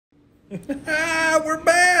We're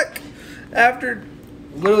back! After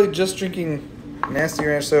literally just drinking nasty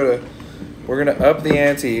ranch soda, we're gonna up the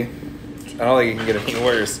ante. I don't think you can get any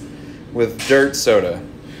worse with dirt soda.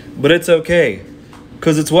 But it's okay.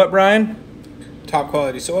 Cause it's what, Brian? Top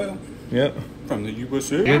quality soil. Yep. From the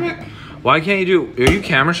USA. Why can't you do... Are you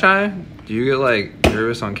camera shy? Do you get, like,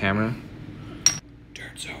 nervous on camera?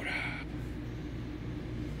 Dirt soda.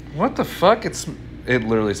 What the fuck? It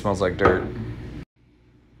literally smells like dirt.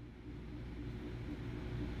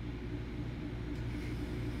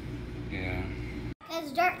 Yeah.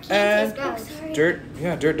 Because dirt can taste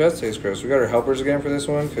gross. Dirt does taste gross. We got our helpers again for this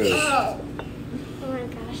one, cause Oh my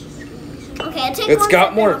gosh. Okay, take it's one got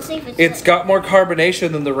sip more. and I'll see if It's got more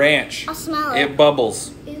carbonation than the ranch. I'll smell it. It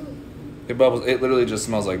bubbles. Ew. It bubbles. It literally just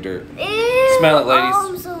smells like dirt. Ew. Smell it, ladies. Oh,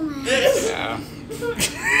 I'm so mad. Yeah. I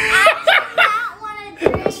don't want to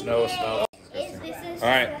drink No, it. smell. This is All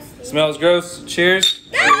right. disgusting. Smells gross. Cheers.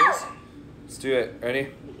 No! Let's do it. Ready?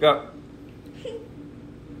 Go. Ew.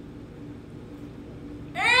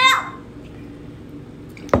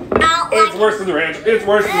 It's worse than the ranch. It's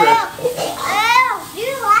worse than the ranch. Ew. Do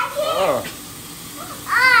you like it? Oh.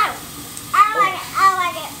 I like it. I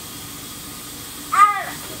like it.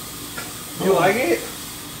 I You like it?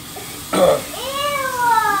 Ew.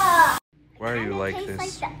 Why are you like Tastes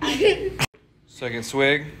this? like the- Second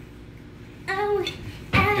swig. Ow.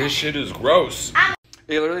 This shit is gross.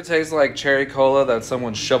 It literally tastes like cherry cola that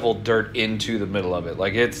someone shoveled dirt into the middle of it.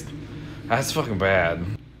 Like that's fucking bad.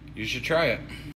 You should try it.